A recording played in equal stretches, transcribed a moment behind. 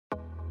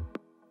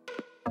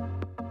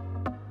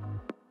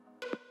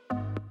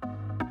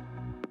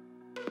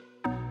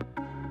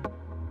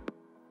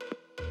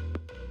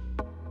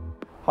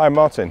Hi, I'm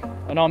Martin.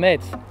 And I'm Ed.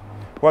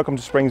 Welcome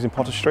to Springs in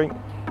Potter Street.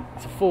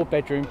 It's a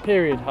 4-bedroom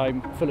period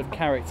home full of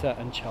character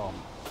and charm.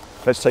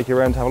 Let's take you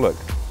around to have a look.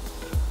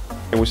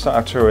 We'll start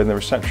our tour in the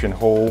reception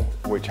hall,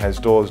 which has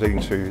doors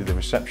leading to the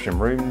reception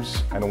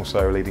rooms and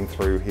also leading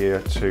through here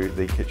to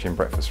the kitchen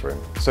breakfast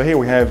room. So here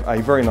we have a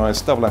very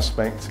nice double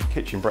aspect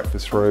kitchen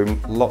breakfast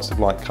room, lots of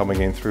light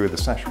coming in through the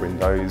sash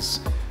windows,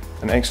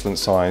 an excellent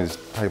sized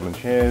table and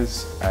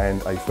chairs, and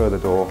a further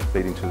door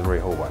leading to the rear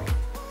hallway.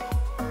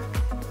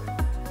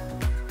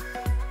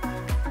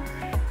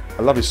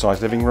 A lovely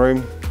sized living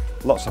room,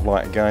 lots of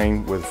light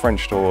again with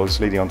French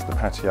doors leading onto the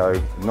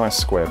patio, nice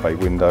square bay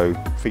window,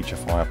 feature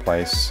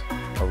fireplace,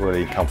 a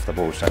really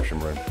comfortable reception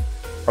room.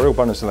 A real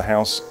bonus of the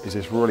house is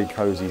this really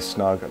cosy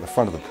snug at the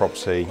front of the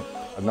property,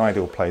 an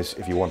ideal place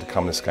if you want to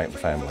come and escape the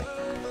family.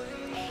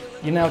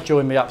 You now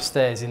join me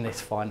upstairs in this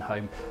fine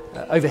home.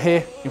 Over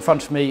here in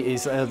front of me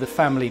is the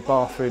family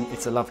bathroom.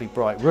 It's a lovely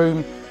bright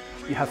room.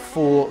 You have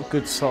 4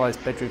 good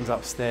sized bedrooms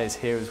upstairs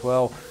here as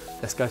well.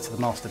 Let's go to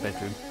the master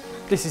bedroom.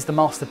 This is the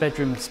master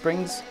bedroom of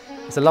Springs.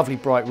 It's a lovely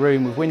bright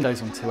room with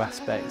windows on 2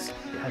 aspects.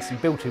 It has some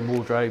built-in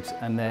wardrobes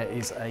and there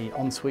is an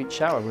ensuite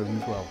shower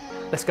room as well.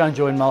 Let's go and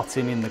join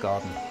Martin in the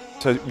garden.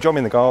 So join me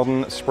in the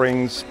garden at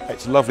Springs.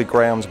 It's lovely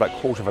grounds, about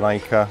 1/4 of an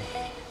acre,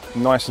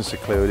 nice and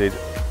secluded,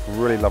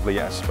 really lovely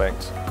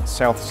aspect,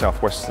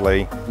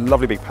 south-southwesterly,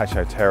 lovely big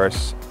patio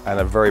terrace and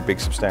a very big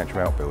substantial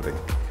outbuilding.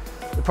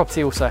 The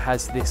property also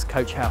has this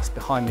coach house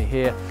behind me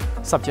here.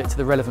 Subject to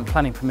the relevant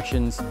planning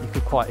permissions, you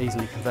could quite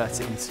easily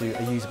convert it into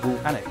a usable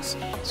annex.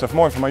 So for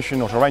more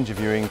information or to arrange a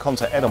viewing,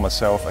 contact Ed or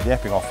myself at the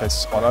Epping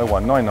office on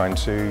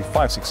 01992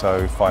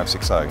 560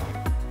 560.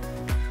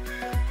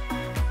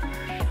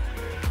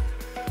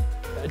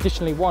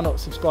 Additionally, why not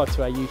subscribe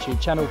to our YouTube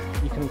channel?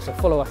 You can also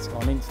follow us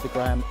on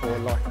Instagram or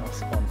like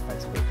us on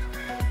Facebook.